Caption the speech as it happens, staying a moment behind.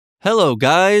Hello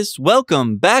guys,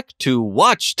 welcome back to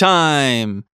Watch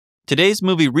Time! Today's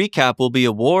movie recap will be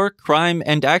a war, crime,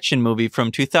 and action movie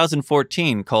from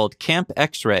 2014 called Camp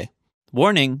Xray.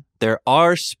 Warning, there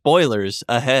are spoilers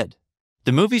ahead.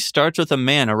 The movie starts with a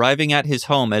man arriving at his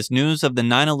home as news of the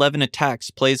 9/11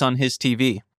 attacks plays on his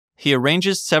TV. He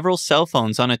arranges several cell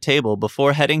phones on a table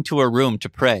before heading to a room to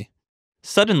pray.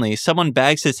 Suddenly, someone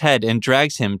bags his head and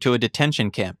drags him to a detention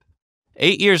camp.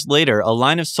 8 years later, a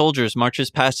line of soldiers marches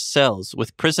past cells,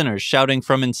 with prisoners shouting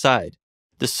from inside.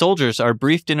 The soldiers are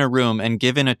briefed in a room and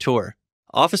given a tour.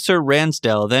 Officer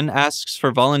Ransdell then asks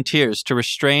for volunteers to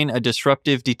restrain a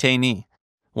disruptive detainee.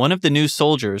 One of the new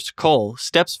soldiers, Cole,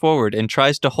 steps forward and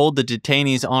tries to hold the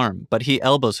detainee's arm, but he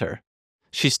elbows her.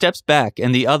 She steps back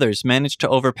and the others manage to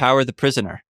overpower the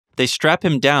prisoner. They strap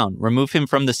him down, remove him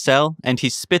from the cell, and he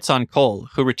spits on Cole,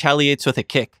 who retaliates with a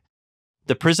kick.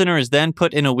 The prisoner is then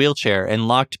put in a wheelchair and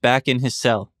locked back in his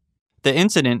cell. The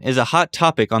incident is a hot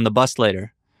topic on the bus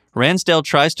later. Ransdell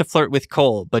tries to flirt with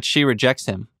Cole, but she rejects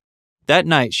him. That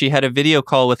night, she had a video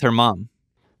call with her mom.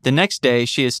 The next day,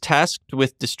 she is tasked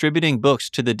with distributing books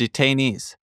to the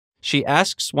detainees. She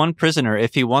asks one prisoner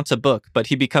if he wants a book, but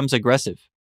he becomes aggressive.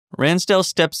 Ransdell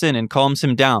steps in and calms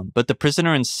him down, but the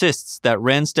prisoner insists that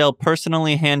Ransdell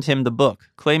personally hand him the book,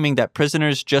 claiming that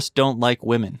prisoners just don't like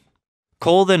women.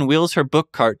 Cole then wheels her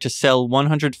book cart to cell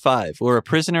 105, where a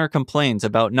prisoner complains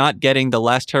about not getting the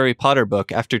last Harry Potter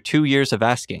book after 2 years of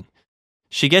asking.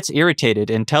 She gets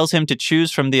irritated and tells him to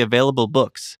choose from the available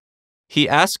books. He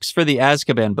asks for the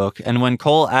Azkaban book, and when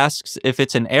Cole asks if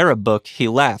it's an Arab book, he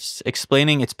laughs,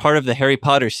 explaining it's part of the Harry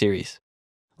Potter series.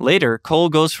 Later, Cole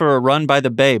goes for a run by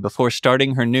the bay before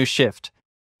starting her new shift.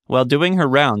 While doing her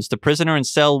rounds, the prisoner in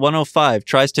cell 105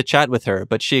 tries to chat with her,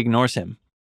 but she ignores him.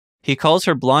 He calls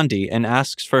her Blondie and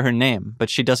asks for her name, but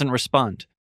she doesn't respond.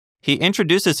 He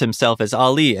introduces himself as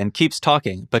Ali and keeps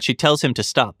talking, but she tells him to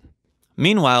stop.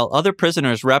 Meanwhile, other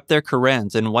prisoners wrap their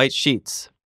Qurans in white sheets.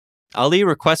 Ali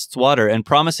requests water and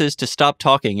promises to stop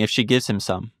talking if she gives him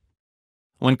some.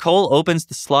 When Cole opens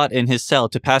the slot in his cell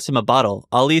to pass him a bottle,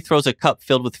 Ali throws a cup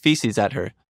filled with feces at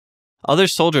her. Other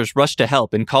soldiers rush to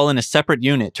help and call in a separate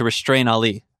unit to restrain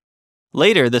Ali.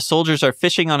 Later, the soldiers are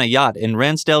fishing on a yacht and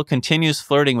Ransdell continues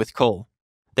flirting with Cole.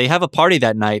 They have a party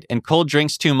that night and Cole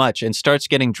drinks too much and starts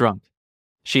getting drunk.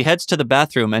 She heads to the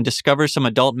bathroom and discovers some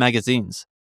adult magazines.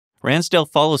 Ransdell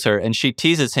follows her and she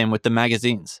teases him with the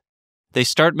magazines. They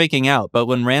start making out, but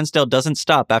when Ransdell doesn't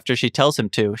stop after she tells him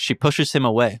to, she pushes him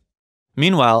away.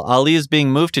 Meanwhile, Ali is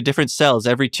being moved to different cells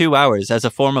every 2 hours as a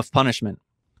form of punishment.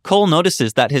 Cole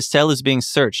notices that his cell is being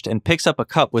searched and picks up a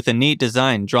cup with a neat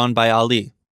design drawn by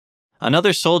Ali.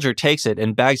 Another soldier takes it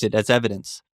and bags it as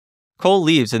evidence. Cole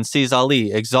leaves and sees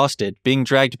Ali, exhausted, being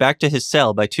dragged back to his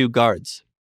cell by 2 guards.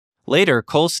 Later,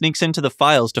 Cole sneaks into the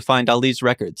files to find Ali's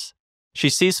records. She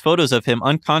sees photos of him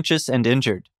unconscious and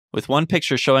injured, with one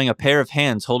picture showing a pair of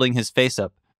hands holding his face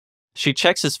up. She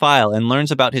checks his file and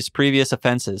learns about his previous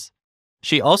offenses.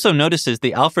 She also notices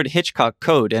the Alfred Hitchcock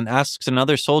Code and asks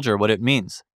another soldier what it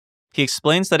means. He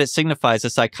explains that it signifies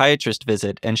a psychiatrist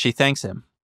visit, and she thanks him.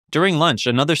 During lunch,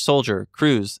 another soldier,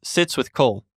 Cruz, sits with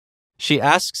Cole. She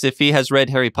asks if he has read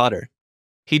Harry Potter.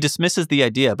 He dismisses the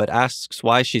idea but asks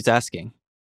why she's asking.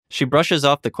 She brushes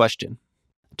off the question.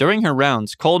 During her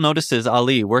rounds, Cole notices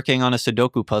Ali working on a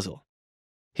Sudoku puzzle.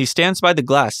 He stands by the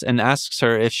glass and asks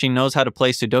her if she knows how to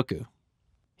play Sudoku.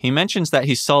 He mentions that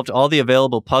he solved all the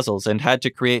available puzzles and had to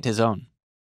create his own.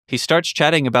 He starts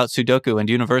chatting about Sudoku and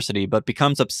university but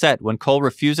becomes upset when Cole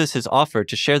refuses his offer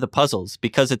to share the puzzles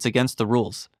because it's against the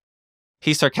rules.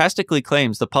 He sarcastically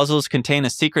claims the puzzles contain a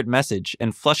secret message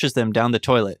and flushes them down the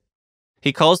toilet.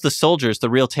 He calls the soldiers the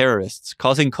real terrorists,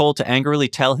 causing Cole to angrily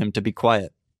tell him to be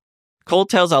quiet. Cole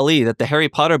tells Ali that the Harry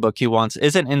Potter book he wants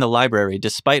isn't in the library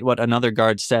despite what another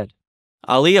guard said.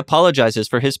 Ali apologizes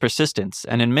for his persistence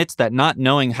and admits that not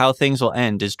knowing how things will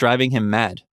end is driving him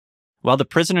mad. While the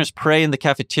prisoners pray in the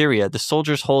cafeteria, the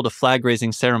soldiers hold a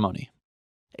flag-raising ceremony.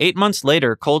 8 months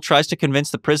later, Cole tries to convince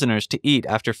the prisoners to eat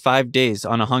after 5 days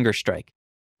on a hunger strike.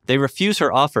 They refuse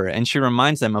her offer and she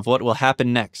reminds them of what will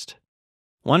happen next.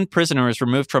 One prisoner is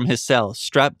removed from his cell,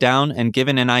 strapped down and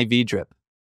given an IV drip.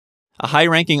 A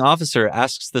high-ranking officer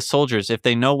asks the soldiers if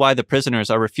they know why the prisoners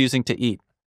are refusing to eat.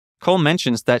 Cole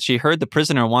mentions that she heard the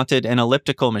prisoner wanted an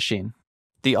elliptical machine.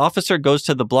 The officer goes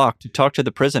to the block to talk to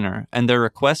the prisoner and their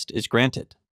request is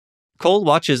granted. Cole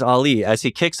watches Ali as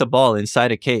he kicks a ball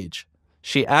inside a cage.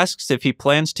 She asks if he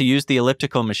plans to use the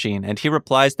elliptical machine, and he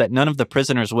replies that none of the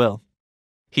prisoners will.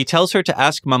 He tells her to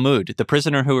ask Mahmoud, the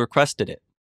prisoner who requested it.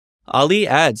 Ali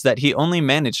adds that he only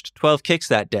managed 12 kicks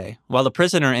that day, while a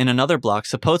prisoner in another block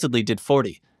supposedly did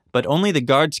 40, but only the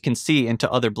guards can see into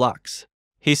other blocks.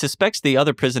 He suspects the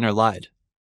other prisoner lied.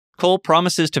 Cole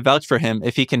promises to vouch for him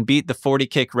if he can beat the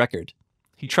 40-kick record.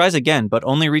 He tries again, but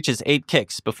only reaches 8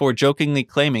 kicks before jokingly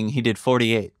claiming he did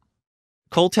 48.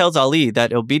 Cole tells Ali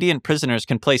that obedient prisoners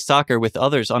can play soccer with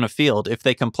others on a field if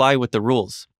they comply with the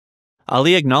rules.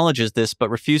 Ali acknowledges this but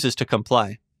refuses to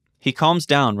comply. He calms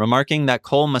down, remarking that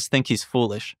Cole must think he's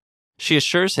foolish. She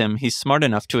assures him he's smart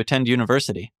enough to attend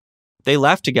university. They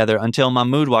laugh together until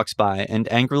Mahmoud walks by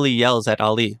and angrily yells at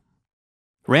Ali.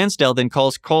 Ransdell then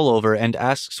calls Cole over and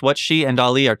asks what she and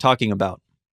Ali are talking about.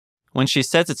 When she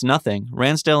says it's nothing,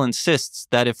 Ransdell insists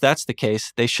that if that's the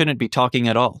case, they shouldn't be talking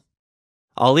at all.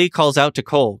 Ali calls out to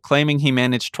Cole, claiming he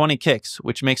managed 20 kicks,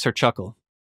 which makes her chuckle.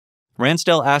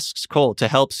 Ransdell asks Cole to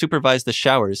help supervise the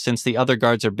showers since the other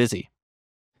guards are busy.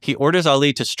 He orders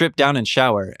Ali to strip down and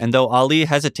shower, and though Ali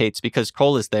hesitates because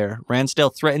Cole is there,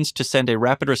 Ransdell threatens to send a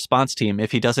rapid response team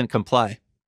if he doesn't comply.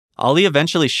 Ali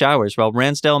eventually showers while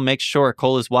Ransdell makes sure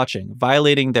Cole is watching,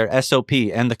 violating their SOP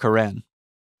and the Quran.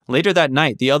 Later that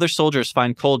night, the other soldiers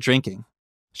find Cole drinking.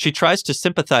 She tries to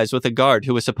sympathize with a guard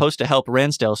who was supposed to help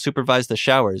Ransdell supervise the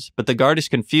showers, but the guard is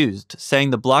confused,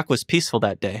 saying the block was peaceful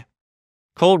that day.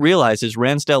 Cole realizes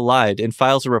Ransdell lied and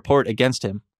files a report against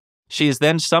him. She is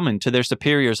then summoned to their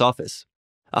superior's office.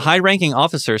 A high-ranking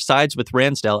officer sides with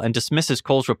Ransdell and dismisses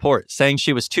Cole's report, saying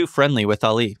she was too friendly with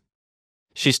Ali.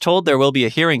 She's told there will be a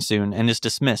hearing soon and is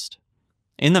dismissed.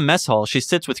 In the mess hall, she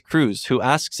sits with Cruz, who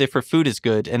asks if her food is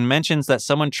good and mentions that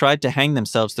someone tried to hang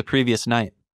themselves the previous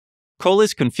night. Cole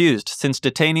is confused since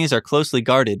detainees are closely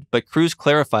guarded, but Cruz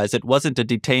clarifies it wasn't a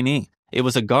detainee, it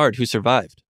was a guard who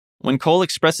survived. When Cole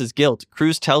expresses guilt,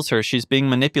 Cruz tells her she's being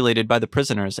manipulated by the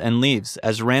prisoners and leaves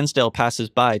as Ransdell passes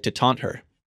by to taunt her.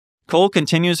 Cole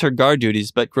continues her guard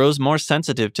duties but grows more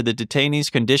sensitive to the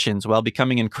detainees' conditions while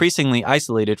becoming increasingly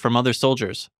isolated from other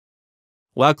soldiers.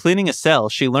 While cleaning a cell,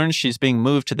 she learns she's being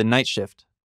moved to the night shift.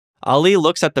 Ali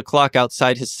looks at the clock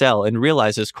outside his cell and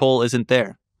realizes Cole isn't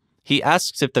there. He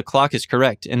asks if the clock is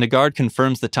correct, and the guard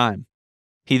confirms the time.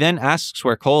 He then asks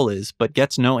where Cole is, but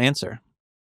gets no answer.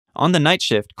 On the night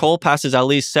shift, Cole passes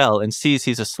Ali's cell and sees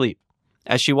he's asleep.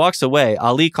 As she walks away,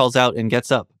 Ali calls out and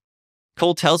gets up.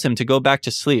 Cole tells him to go back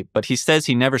to sleep, but he says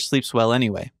he never sleeps well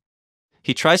anyway.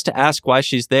 He tries to ask why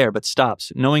she's there, but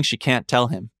stops, knowing she can't tell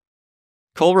him.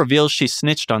 Cole reveals she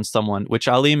snitched on someone, which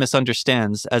Ali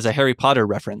misunderstands as a Harry Potter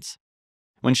reference.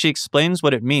 When she explains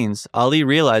what it means, Ali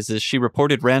realizes she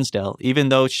reported Ransdell, even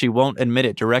though she won't admit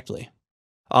it directly.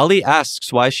 Ali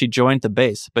asks why she joined the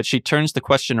base, but she turns the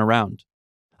question around.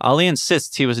 Ali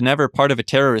insists he was never part of a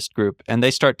terrorist group, and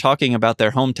they start talking about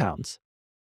their hometowns.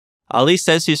 Ali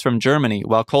says he's from Germany,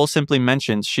 while Cole simply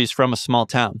mentions she's from a small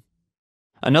town.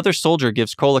 Another soldier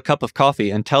gives Cole a cup of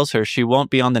coffee and tells her she won't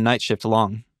be on the night shift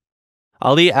long.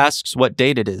 Ali asks what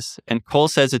date it is, and Cole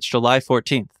says it's July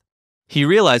 14th. He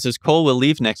realizes Cole will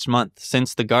leave next month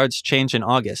since the guards change in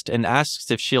August and asks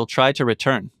if she'll try to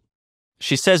return.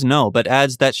 She says no, but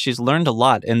adds that she's learned a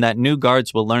lot and that new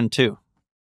guards will learn too.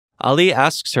 Ali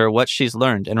asks her what she's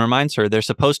learned and reminds her they're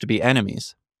supposed to be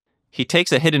enemies. He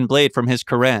takes a hidden blade from his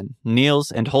Quran,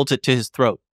 kneels, and holds it to his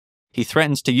throat. He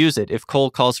threatens to use it if Cole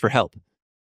calls for help.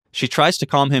 She tries to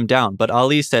calm him down, but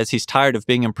Ali says he's tired of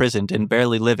being imprisoned and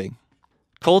barely living.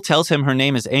 Cole tells him her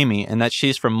name is Amy and that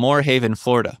she's from Moorhaven,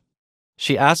 Florida.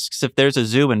 She asks if there's a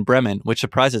zoo in Bremen, which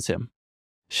surprises him.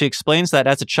 She explains that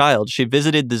as a child, she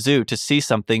visited the zoo to see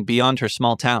something beyond her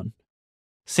small town.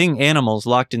 Seeing animals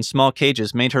locked in small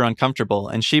cages made her uncomfortable,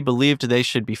 and she believed they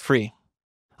should be free.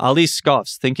 Ali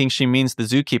scoffs, thinking she means the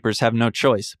zookeepers have no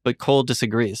choice, but Cole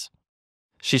disagrees.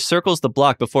 She circles the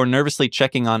block before nervously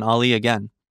checking on Ali again.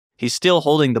 He's still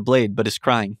holding the blade, but is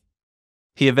crying.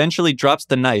 He eventually drops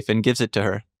the knife and gives it to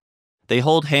her. They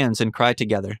hold hands and cry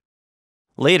together.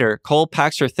 Later, Cole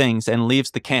packs her things and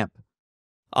leaves the camp.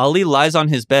 Ali lies on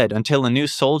his bed until a new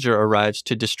soldier arrives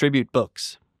to distribute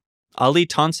books. Ali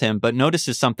taunts him but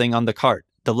notices something on the cart,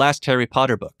 the last Harry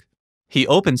Potter book. He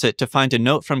opens it to find a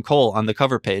note from Cole on the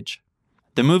cover page.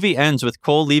 The movie ends with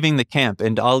Cole leaving the camp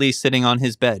and Ali sitting on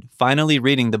his bed, finally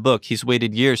reading the book he's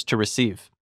waited years to receive.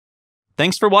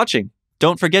 Thanks for watching.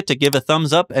 Don't forget to give a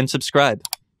thumbs up and subscribe.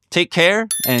 Take care,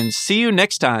 and see you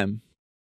next time.